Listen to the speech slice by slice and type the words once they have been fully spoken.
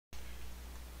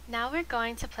Now we're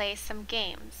going to play some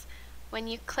games. When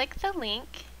you click the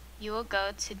link, you will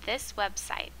go to this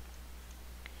website.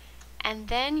 And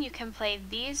then you can play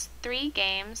these 3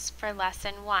 games for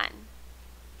lesson 1.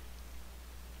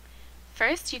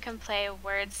 First, you can play a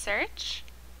word search.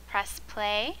 Press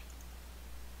play.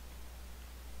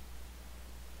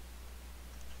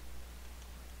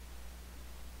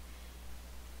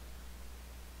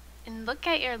 And look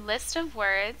at your list of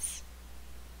words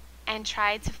and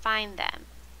try to find them.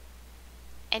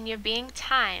 And you're being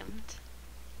timed.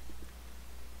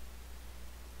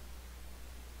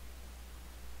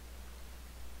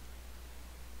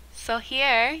 So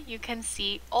here you can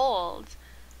see old.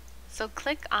 So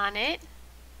click on it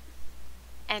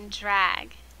and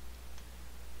drag.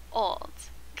 Old.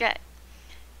 Good.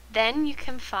 Then you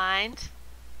can find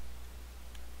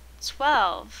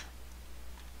 12.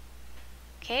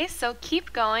 Okay, so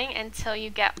keep going until you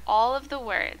get all of the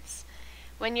words.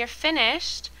 When you're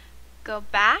finished, go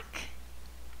back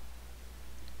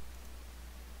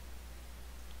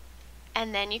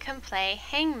and then you can play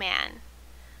Hangman.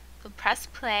 So press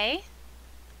play.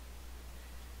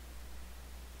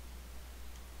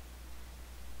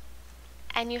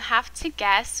 And you have to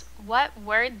guess what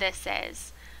word this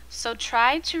is. So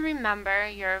try to remember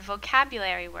your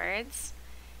vocabulary words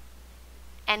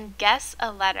and guess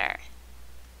a letter.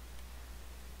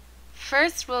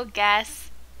 First we'll guess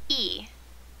E.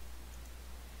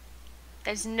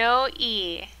 There's no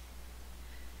E.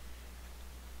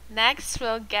 Next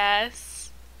we'll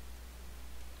guess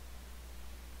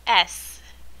S.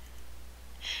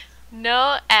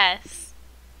 No S.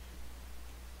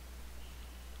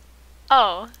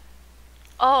 O.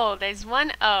 Oh, there's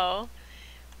one O.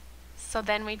 So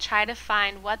then we try to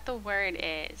find what the word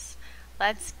is.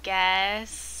 Let's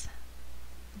guess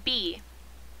B.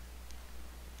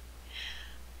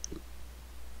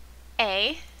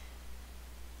 A.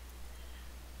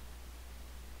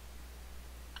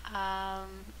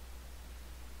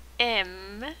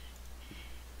 M.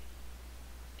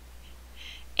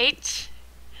 H.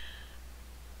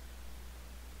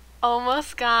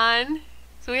 Almost gone.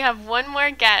 So we have one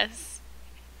more guess.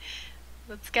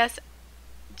 Let's guess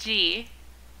G.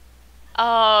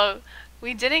 Oh,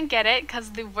 we didn't get it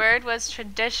because the word was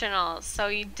traditional, so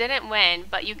you didn't win,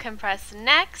 but you can press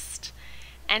next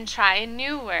and try a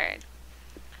new word.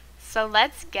 So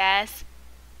let's guess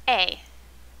A.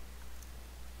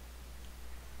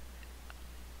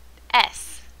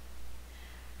 S.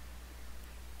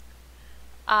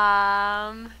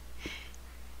 M.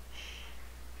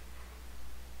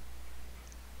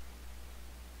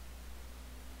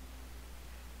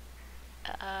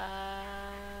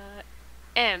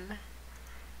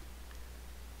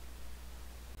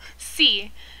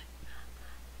 C.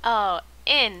 Oh,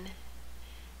 N.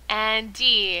 And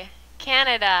D.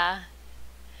 Canada.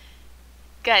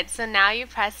 Good, so now you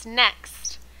press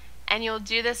next. And you'll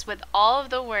do this with all of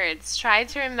the words. Try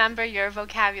to remember your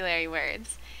vocabulary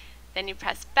words. Then you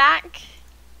press back.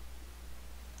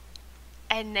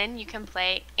 And then you can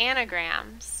play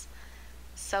anagrams.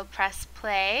 So press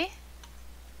play.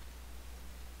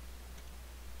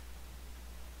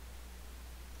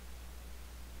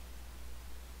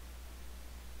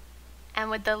 And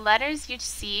with the letters you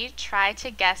see, try to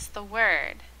guess the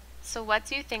word. So what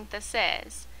do you think this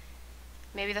is?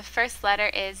 Maybe the first letter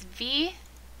is V,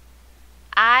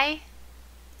 I,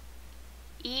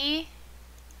 E,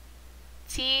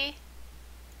 T,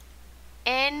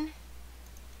 N,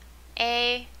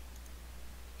 A,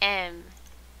 M.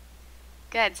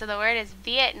 Good, so the word is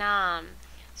Vietnam.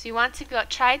 So you want to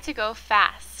try to go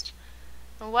fast.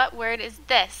 And what word is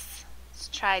this? Let's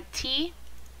try T,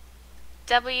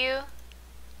 W,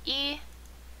 E,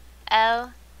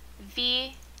 L,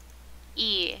 V,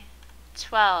 E.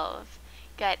 12.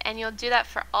 Good, and you'll do that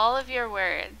for all of your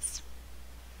words.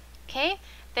 Okay,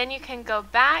 then you can go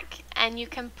back and you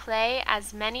can play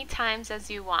as many times as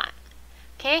you want.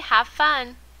 Okay, have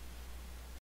fun.